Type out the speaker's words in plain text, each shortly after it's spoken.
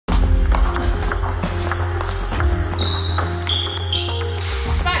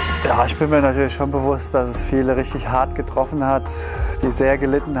Ja, ich bin mir natürlich schon bewusst, dass es viele richtig hart getroffen hat, die sehr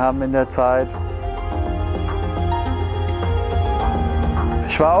gelitten haben in der Zeit.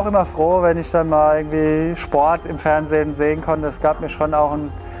 Ich war auch immer froh, wenn ich dann mal irgendwie Sport im Fernsehen sehen konnte. Es gab mir schon auch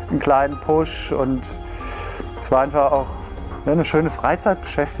einen kleinen Push und es war einfach auch eine schöne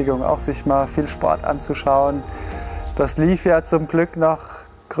Freizeitbeschäftigung, auch sich mal viel Sport anzuschauen. Das lief ja zum Glück noch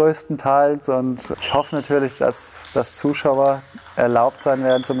größtenteils und ich hoffe natürlich, dass Zuschauer erlaubt sein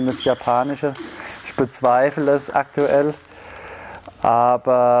werden, zumindest japanische. Ich bezweifle es aktuell,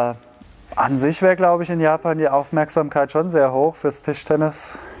 aber an sich wäre, glaube ich, in Japan die Aufmerksamkeit schon sehr hoch fürs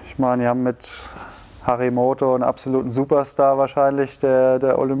Tischtennis. Ich meine, die haben mit Harimoto einen absoluten Superstar wahrscheinlich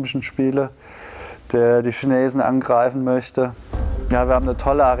der Olympischen Spiele, der die Chinesen angreifen möchte. Ja, wir haben eine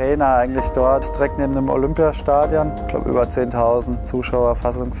tolle Arena eigentlich dort, direkt neben dem Olympiastadion. Ich glaube, über 10.000 Zuschauer,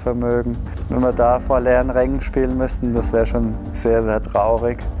 Fassungsvermögen. Wenn wir da vor leeren Rängen spielen müssten, das wäre schon sehr, sehr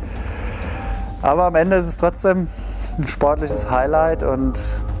traurig. Aber am Ende ist es trotzdem ein sportliches Highlight und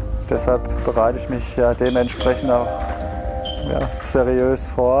deshalb bereite ich mich ja dementsprechend auch seriös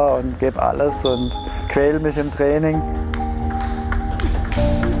vor und gebe alles und quäle mich im Training.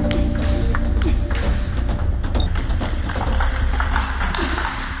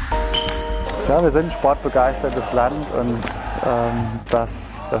 Ja, wir sind ein sportbegeistertes Land und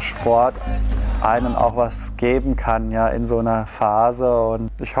dass der Sport einen auch was geben kann, ja, in so einer Phase.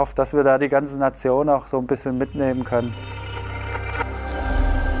 Und ich hoffe, dass wir da die ganze Nation auch so ein bisschen mitnehmen können.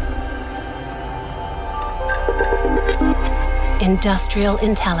 Industrial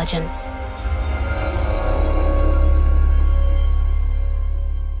Intelligence.